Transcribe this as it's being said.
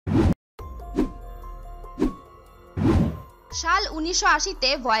সাল 1980-তে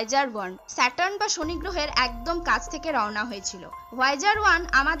Voyager 1 Saturn বা শনি গ্রহের একদম কাছ থেকে রওনা হয়েছিল। ভয়েজার 1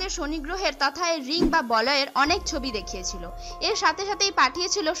 আমাদের শনি গ্রহের তথা এর রিং বা বলয়ের অনেক ছবি দেখিয়েছিল। এর সাথে সাথেই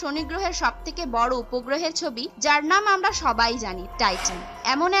পাঠিয়েছিল শনি গ্রহের সবথেকে বড় উপগ্রহের ছবি, যার নাম আমরা সবাই জানি, টাইটান।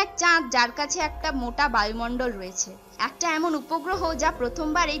 এমন এক চাঁদ যার কাছে একটা মোটা বায়ুমণ্ডল রয়েছে, একটা এমন উপগ্রহ যা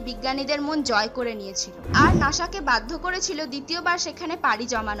প্রথমবার এই বিজ্ঞানীদের মন জয় করে নিয়েছিল আর নাসাকে বাধ্য করেছিল দ্বিতীয়বার সেখানে পাড়ি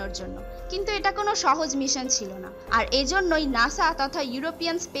জমানোর জন্য। কিন্তু এটা কোনো সহজ মিশন ছিল না, আর এজন্যই নাসা তথা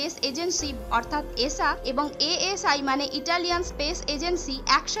ইউরোপিয়ান স্পেস এজেন্সি অর্থাৎ এসা এবং এএসআই মানে ইটালিয়ান স্পেস এজেন্সি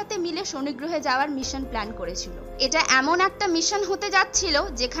একসাথে মিলে শনি গ্রহে যাওয়ার মিশন প্ল্যান করেছিল। এটা এমন একটা মিশন হতে যাচ্ছিল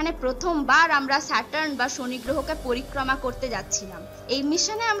যেখানে প্রথমবার আমরা স্যাটার্ন বা শনি গ্রহকে পরিক্রমা করতে যাচ্ছিলাম। এই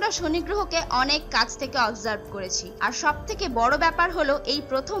মিশনে আমরা শনি গ্রহকে অনেক কাছ থেকে অবজার্ভ করেছি, আর সবথেকে বড় ব্যাপার হলো এই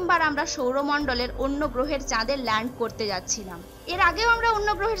প্রথমবার আমরা সৌরমণ্ডলের অন্য গ্রহের চাঁদে ল্যান্ড করতে যাচ্ছিলাম। এর আগেও আমরা অন্য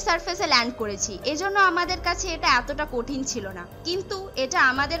গ্রহের সারফেসে ল্যান্ড করেছি, এজন্য আমাদের কাছে এটা এতটা কঠিন ছিল না, কিন্তু এটা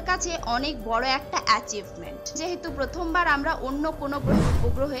আমাদের কাছে অনেক বড় একটা অ্যাচিভমেন্ট, যেহেতু প্রথমবার আমরা অন্য কোনো গ্রহের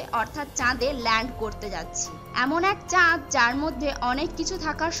উপগ্রহে অর্থাৎ চাঁদে ল্যান্ড করতে যাচ্ছি। এমন এক চাঁদ যার মধ্যে অনেক কিছু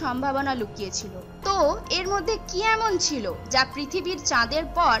থাকার সম্ভাবনা লুকিয়েছিল। তো এর মধ্যে কি এমন ছিল যা পৃথিবীর চাঁদের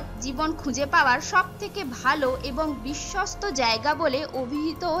পর জীবন খুঁজে পাওয়ার সব থেকে ভালো এবং বিশ্বস্ত জায়গা বলে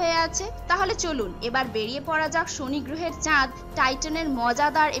অভিহিত হয়ে আছে? তাহলে চলুন এবার বেরিয়ে পড়া যাক শনি গ্রহের চাঁদ টাইটানের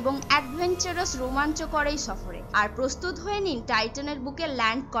মজাদার এবং অ্যাডভেঞ্চারাস রোমাঞ্চকর এই সফরে, আর প্রস্তুত হয়ে নিন টাইটানের বুকে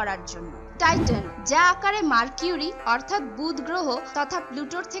ল্যান্ড করার জন্য। টাইটান, যা আকারে মার্কিউরি অর্থাৎ বুধ গ্রহ তথা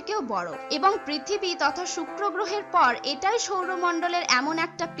প্লুটোর থেকেও বড় এবং পৃথিবী তথা শুক্র গ্রহের পর এটাই সৌরমণ্ডলের এমন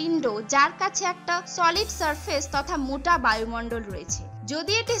একটা পিণ্ড যার কাছে একটা সলিড সারফেস তথা মোটা বায়ুমণ্ডল রয়েছে।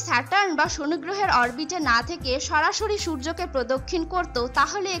 যদি এটি স্যাটার্ন বা শনি গ্রহের অরবিটে না থেকে সরাসরি সূর্যকে প্রদক্ষিণ করত,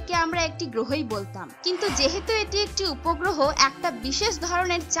 তাহলে একে আমরা একটি গ্রহই বলতাম। কিন্তু যেহেতু এটি একটি উপগ্রহ, একটা বিশেষ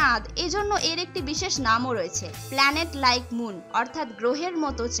ধরনের চাঁদ, এজন্য এর একটি বিশেষ নামও রয়েছে, প্ল্যানেট লাইক মুন অর্থাৎ গ্রহের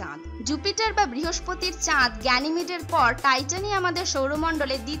মতো চাঁদ। জুপিটার বা বৃহস্পতির চাঁদ গ্যানিমিডের পর টাইটানই আমাদের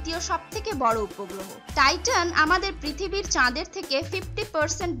সৌরমণ্ডলের দ্বিতীয় সবথেকে বড় উপগ্রহ। টাইটান আমাদের পৃথিবীর চাঁদের থেকে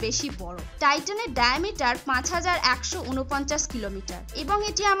 50% বেশি বড়। টাইটানের ডায়ামিটার 5149 কিলোমিটার এবং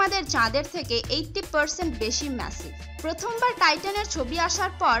এটি আমাদের চাঁদের থেকে 80% বেশি ম্যাসিভ। প্রথমবার টাইটানের ছবি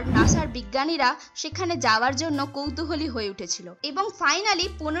আসার পর নাসার বিজ্ঞানীরা সেখানে যাওয়ার জন্য কৌতূহলী হয়ে উঠেছিল এবং ফাইনালি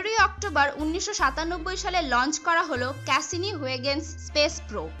 15 অক্টোবর 1997 সালে লঞ্চ করা হলো ক্যাসিনি-হুইগেন্স স্পেস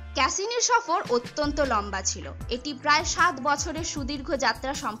প্রোব। ক্যাসিনির সফর অত্যন্ত লম্বা ছিল। এটি প্রায় 7 বছরের সুদীর্ঘ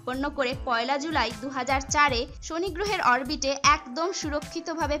যাত্রা সম্পন্ন করে 1 জুলাই 2004-এ শনি গ্রহের অরবিটে একদম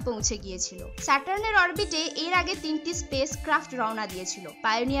সুরক্ষিতভাবে পৌঁছে গিয়েছিল। স্যাটার্নের অরবিটে এর আগে 3টি স্পেস ক্রাফট রওনা দিয়েছিল,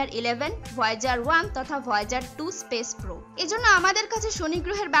 পায়োনিয়ার 11, ভয়েজার 1 তথা ভয়েজার 2 স্পেস প্রোব। এজন্য আমাদের কাছে শনি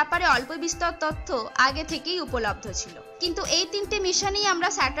গ্রহের ব্যাপারে অল্প বিস্তর তথ্য আগে থেকেই উপলব্ধ ছিল, কিন্তু এই 3টে মিশনেই আমরা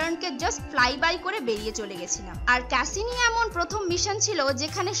স্যাটার্নকে জাস্ট ফ্লাই বাই করে বেরিয়ে চলে গেছিলাম। আর ক্যাসিনি এমন প্রথম মিশন ছিল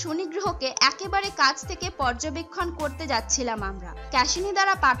যেখানে শনি গ্রহকে একেবারে কাছ থেকে পর্যবেক্ষণ করতে যাচ্ছিলাম আমরা। ক্যাসিনি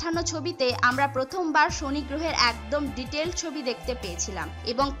দ্বারা পাঠানো ছবিতে আমরা প্রথমবার শনি গ্রহের একদম ডিটেইলড ছবি দেখতে পেয়েছিলাম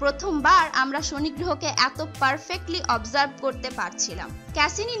এবং প্রথমবার আমরা শনি গ্রহকে এত পারফেক্টলি অবজার্ভ করতে পারছিলাম।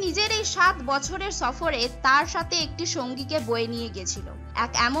 ক্যাসিনি নিজের এই 7 বছরের সফরে তার সাথে একটি সঙ্গীকে বয়ে নিয়ে গেছিল,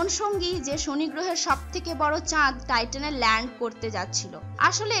 এক এমন সঙ্গী যে শনি গ্রহের সবথেকে বড় চাঁদ টাইটানে ল্যান্ড করতে যাচ্ছিল।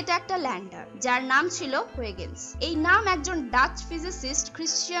 আসলে এটা একটা ল্যান্ডার যার নাম ছিল হুইগেন্স। এই নাম একজন ডাচ ফিজিসিস্ট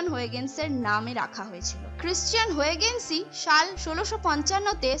ক্রিশ্চিয়ান হুইগেন্সের নামে রাখা হয়েছিল। ক্রিশ্চিয়ান হুইগেন্সই সাল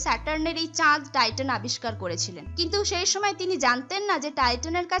 1655-তে স্যাটার্নের এই চাঁদ টাইটান আবিষ্কার করেছিলেন, কিন্তু সেই সময় তিনি জানতেন না যে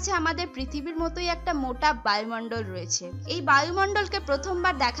টাইটানের কাছে আমাদের পৃথিবীর মতোই একটা মোটা বায়ুমণ্ডল রয়েছে। এই বায়ুমণ্ডলকে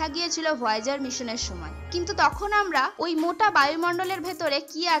প্রথমবার দেখা গিয়েছিল ভয়েজার মিশনের সময়, কিন্তু তখন আমরা ওই মোটা বায়ুমণ্ডলের ভেতরে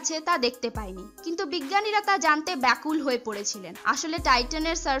কি আছে তা দেখতে পাইনি। কিন্তু বিজ্ঞানীরা তা জানতে ব্যাকুল হয়ে পড়েছিলেন। আসলে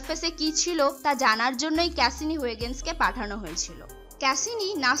টাইটানের সারফেসে কি ছিল তা জানার জন্যই ক্যাসিনি-হুইগেন্সকে পাঠানো হয়েছিল। ক্যাসিনি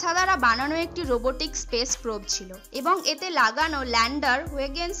নাসা দ্বারা বানানো একটি রোবোটিক স্পেস প্রোব ছিল এবং এতে লাগানো ল্যান্ডার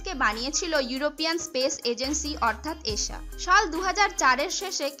হুইগেন্সকে বানিয়েছিল ইউরোপিয়ান স্পেস এজেন্সি অর্থাৎ এসা। সাল 2004-এর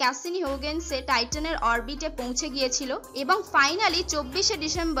শেষে ক্যাসিনি-হুইগেন্সে টাইটানের অরবিটে পৌঁছে গিয়েছিল এবং ফাইনালি 24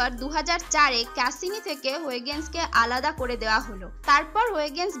 ডিসেম্বর 2004-এ ক্যাসিনি থেকে হুইগেন্সকে আলাদা করে দেওয়া হলো। তারপর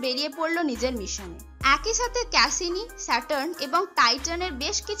হুইগেন্স বেরিয়ে পড়ল নিজের মিশনে। একই সাথে ক্যাসিনি, স্যাটার্ন এবং টাইটানের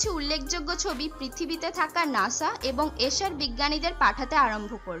বেশ কিছু উল্লেখযোগ্য ছবি পৃথিবীতে থাকা নাসা এবং এশার বিজ্ঞানীদের পাঠাতে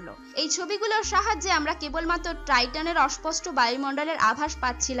আরম্ভ করলো। এই ছবিগুলোর সাহায্যে আমরা কেবলমাত্র টাইটানের অস্পষ্ট বায়ুমণ্ডলের আভাস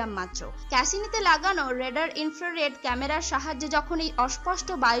পাচ্ছিলাম মাত্র। ক্যাসিনিতে লাগানো রেডার ইনফ্রারেড ক্যামেরার সাহায্যে যখন এই অস্পষ্ট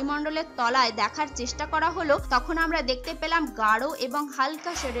বায়ুমণ্ডলের তলায় দেখার চেষ্টা করা হলো, তখন আমরা দেখতে পেলাম গাঢ় এবং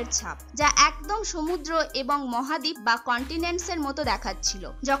হালকা শেডের ছাপ, যা একদম সমুদ্র এবং মহাদ্বীপ বা কন্টিনেন্টসের মতো দেখাচ্ছিল।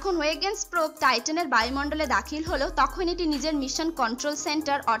 যখন হুইগেন্স প্রোব টাইটানের বায়ুমণ্ডলে দাখিল হলো, তখন এটি নিজের মিশন কন্ট্রোল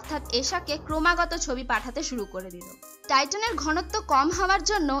সেন্টার অর্থাৎ এশাকে ক্রমাগত ছবি পাঠাতে শুরু করে দিল। টাইটানের ঘনত্ব কম হওয়ার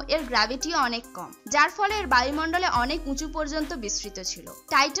জন্য এর গ্র্যাভিটিও অনেক কম, যার ফলে এর বায়ুমণ্ডলে অনেক উঁচু পর্যন্ত বিস্তৃত ছিল।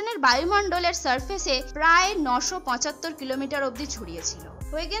 টাইটানের বায়ুমণ্ডলের সারফেসে প্রায় 975 কিলোমিটার অবধি ছড়িয়েছিল।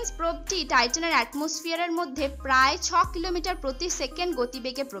 হুইগেন্স প্রোবটি টাইটানের অ্যাটমসফিয়ারের মধ্যে প্রায় 6 কিলোমিটার প্রতি সেকেন্ড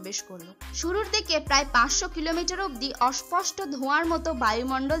গতিবেগে প্রবেশ করলো। শুরুর দিকে প্রায় 500 কিলোমিটার অবধি অস্পষ্ট ধোঁয়ার মতো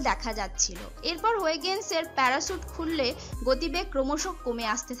বায়ুমণ্ডল দেখা যাচ্ছিল। এরপর হুইগেন্সের প্যারাসুট খুললে গতিবেগ ক্রমশ কমে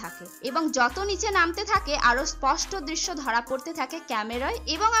আসতে থাকে এবং যত নিচে নামতে থাকে আরো স্পষ্ট দৃশ্য ধরা পড়তে থাকে ক্যামেরায়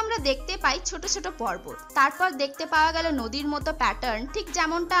এবং আমরা দেখতে পাই ছোট ছোট পর্বত। তারপর দেখতে পাওয়া গেল নদীর মতো প্যাটার্ন, ঠিক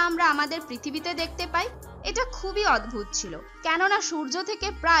যেমনটা আমরা আমাদের পৃথিবীতে দেখতে পাই। এটা খুবই অদ্ভুত ছিল, কেননা সূর্য থেকে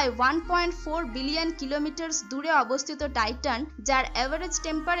প্রায় 1.4 বিলিয়ন কিলোমিটার দূরে অবস্থিত টাইটান, যার এভারেজ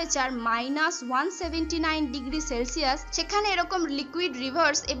টেম্পারেচার -179 ডিগ্রি সেলসিয়াস, সেখানে এরকম লিকুইড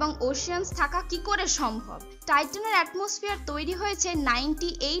রিভার্স এবং ওশিয়ানস থাকা কি করে সম্ভব? টাইটানের অ্যাটমসফিয়ার তৈরি হয়েছে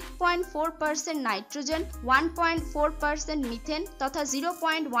 98.4% নাইট্রোজেন, 1.4% মিথেন তথা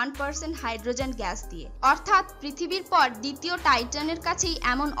 0.1% হাইড্রোজেন গ্যাস দিয়ে। অর্থাৎ পৃথিবীর পর দ্বিতীয় টাইটানের কাছেই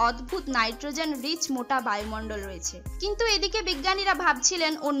এমন অদ্ভুত নাইট্রোজেন রিচ মোটা বায়ুমণ্ডল রয়েছে। কিন্তু এদিকে বিজ্ঞানীরা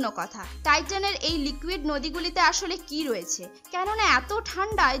ভাবছিলেন অন্য কথা। টাইটানের এই লিকুইড নদীগুলিতে আসলে কি রয়েছে? কেননা এত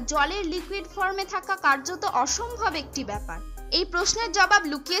ঠান্ডায় জলের লিকুইড ফর্মে থাকা কার্যত অসম্ভব একটি ব্যাপার। এই প্রশ্নের জবাব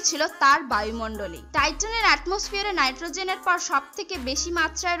লুকিয়েছিল তার বায়ুমণ্ডলে। টাইটানের অ্যাটমসফিয়ারে নাইট্রোজেনের পর সবথেকে বেশি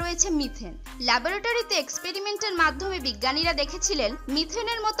মাত্রায় রয়েছে মিথেন। ল্যাবরেটরিতে এক্সপেরিমেন্টের মাধ্যমে বিজ্ঞানীরা দেখেছিলেন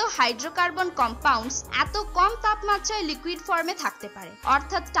মিথেনের মতো হাইড্রোকার্বন কম্পাউন্ডস এত কম তাপমাত্রায় লিকুইড ফর্মে থাকতে পারে।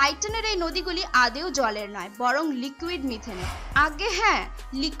 অর্থাৎ টাইটানের এই নদীগুলি আদেও জলের নয়, বরং লিকুইড মিথেনের। আগে হ্যাঁ,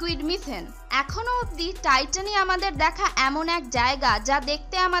 লিকুইড মিথেন। এখনো অবধি টাইটানই আমাদের দেখা এমন এক জায়গা যা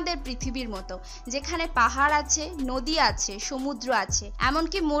দেখতে আমাদের পৃথিবীর মতো, যেখানে পাহাড় আছে, নদী আছে, সমুদ্র আছে,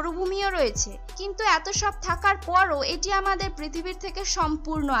 এমনকি মরুভূমিও রয়েছে। কিন্তু এত সব থাকার পরও এটি আমাদের পৃথিবীর থেকে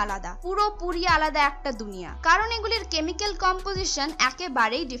সম্পূর্ণ আলাদা, পুরোপুরি আলাদা একটা দুনিয়া। কারণ এগুলির কেমিক্যাল কম্পোজিশন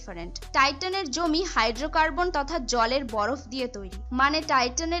একেবারেই ডিফারেন্ট। টাইটানের জমি হাইড্রোকার্বন তথা জলের বরফ দিয়ে তৈরি, মানে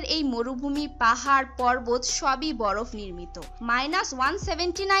টাইটানের এই মরুভূমি, পাহাড়, পর্বত সবই বরফ নির্মিত।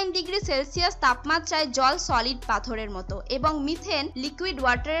 -179 ডিগ্রি সেলসিয়াস তাপমাত্রায় জল সলিড পাথরের মতো এবং মিথেন লিকুইড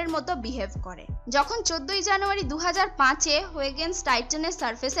ওয়াটারের মতো বিহেভ করে। যখন 14 জানুয়ারি 2005-এ হুইগেন্স টাইটানের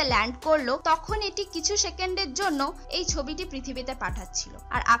সারফেসে ল্যান্ড করলো, তখন এটি কিছু সেকেন্ডের জন্য এই ছবিটি পৃথিবীতে পাঠাচ্ছিল।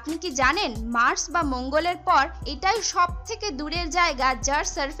 আর আপনি কি জানেন, মার্স বা মঙ্গলের পর এটাই সব থেকে দূরের জায়গা যার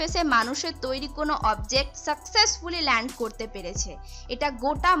সারফেসে মানুষের তৈরি কোনো অবজেক্ট সাকসেসফুলি ল্যান্ড করতে পেরেছে। এটা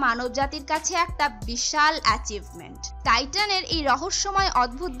গোটা মানবজাতির কাছে একটা বিশাল অ্যাচিভমেন্ট। টাইটানের এই রহস্যময়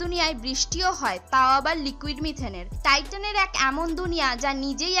অদ্ভুত দুনিয়ায় বৃষ্টিও হয়, তাও আবার লিকুইড মিথেনের। টাইটানের এক এমন দুনিয়া যা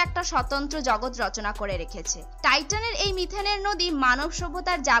নিজেই একটা স্বতন্ত্র জগৎ রচনা করে রেখেছে। টাইটানের এই মিথেনের নদী মানব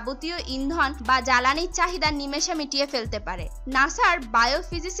সভ্যতার যাবতীয় ইন্ধন বা জ্বালানির চাহিদা নিমেষে মিটিয়ে ফেলতে পারে। নাসার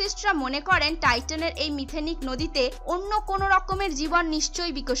বায়োফিজিসিস্টরা মনে করেন টাইটানের এই মিথেনিক নদীতে অন্য কোনো রকমের জীবন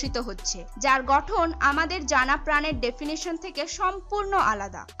নিশ্চয়ই বিকশিত হচ্ছে, যার গঠন আমাদের জানা প্রাণের ডেফিনেশন থেকে সম্পূর্ণ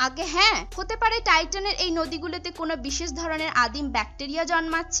আলাদা। আগে হ্যাঁ, হতে পারে টাইটানের এই নদীগুলোতে কোনো বিশেষ ধরনের আদিম ব্যাকটেরিয়া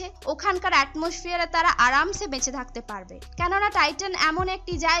জন্মাচ্ছে, ওখানকার অ্যাটমসফিয়ারে তারা আরামসে বেঁচে থাকতে পারবে। কেননা টাইটান এমন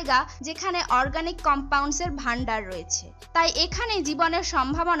একটি জায়গা যেখানে অর্গানিক কম্পাউন্ডসের ভান্ডার রয়েছে, তাই এখানে জীবনের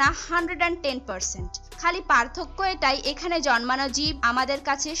সম্ভাবনা 110%। খালি পার্থক্য এটাই, এখানে জন্মানো জীব আমাদের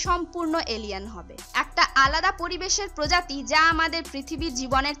কাছে সম্পূর্ণ এলিয়েন হবে, একটা আলাদা পরিবেশের প্রজাতি যা আমাদের পৃথিবীর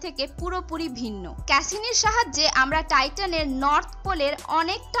জীবনের থেকে পুরোপুরি ভিন্ন। ক্যাসিনির সাহায্যে আমরা টাইটানের নর্থ পোলের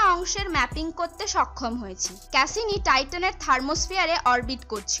অনেকটা অংশের ম্যাপিং করতে সক্ষম হয়েছি। ক্যাসিনি টাইটানের থার্মোস্ফিয়ারে অরবিট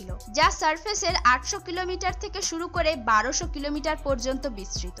করছিল, যা সারফেসের 800 কিলোমিটার থেকে শুরু করে 1200 কিলোমিটার পর্যন্ত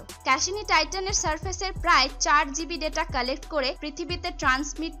বিস্তৃত। ক্যাসিনি টাইটানের সারফেসের প্রায় 4 জিবি ডেটা কালেক্ট করে পৃথিবীতে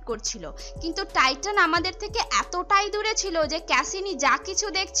ট্রান্সমিট করছিল, কিন্তু টাইটান আমাদের থেকে এতটাই দূরে ছিল যে ক্যাসিনি যা কিছু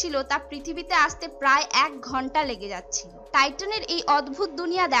দেখছিল তা পৃথিবীতে আসতে প্রায় 1 ঘন্টা লেগে যাচ্ছিল। টাইটানের এই অদ্ভুত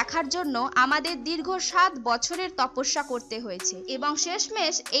দুনিয়া দেখার জন্য আমাদের দীর্ঘ 7 বছরের তপস্যা করতে হয়েছে এবং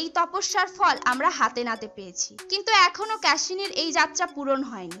শেষমেশ এই তপস্যার ফল আমরা হাতে নাতে পেয়েছি। কিন্তু এখনো ক্যাসিনির এই যাত্রা পূরণ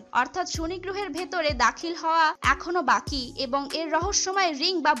হয়নি, অর্থাৎ শনি গ্রহের ভেতরে দাখিল হওয়া এখনো বাকি এবং এর রহস্যময়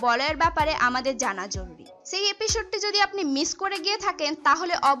রিং বা বলয়ের ব্যাপারে আমাদের জানা জরুরি। সেই এপিসোডটি যদি আপনি মিস করে গিয়ে থাকেন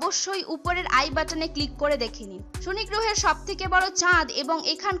তাহলে অবশ্যই উপরের আই বাটনে ক্লিক করে দেখে নিন। শনি গ্রহের সবথেকে বড় চাঁদ এবং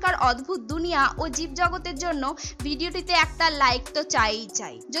এখানকার অদ্ভুত দুনিয়া ও জীবজগতের জন্য ভিডিওটিতে একটা লাইক তো চাই।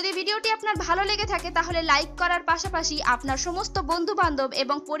 যদি ভিডিওটি আপনার ভালো লেগে থাকে তাহলে লাইক করার পাশাপাশি আপনার সমস্ত বন্ধু বান্ধব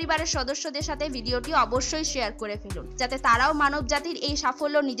এবং পরিবারের সদস্যদের সাথে ভিডিওটি অবশ্যই শেয়ার করে ফেলুন, যাতে তারাও মানব জাতির এই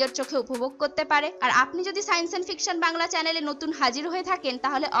সাফল্য নিজের চোখে উপভোগ করতে পারে। আর আপনি যদি সায়েন্স এন্ড ফিকশন বাংলা চ্যানেলে নতুন হাজির হয়ে থাকেন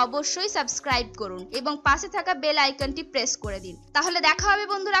তাহলে অবশ্যই সাবস্ক্রাইব করুন এবং পাশে থাকা বেল আইকনটি প্রেস করে দিন। তাহলে দেখা হবে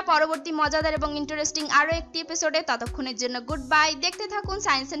বন্ধুরা পরবর্তী মজাদার এবং ইন্টারেস্টিং আরো একটি এপিসোডে। ততক্ষণের জন্য গুড বাই। দেখতে থাকুন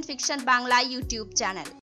science and fiction Bangla YouTube channel.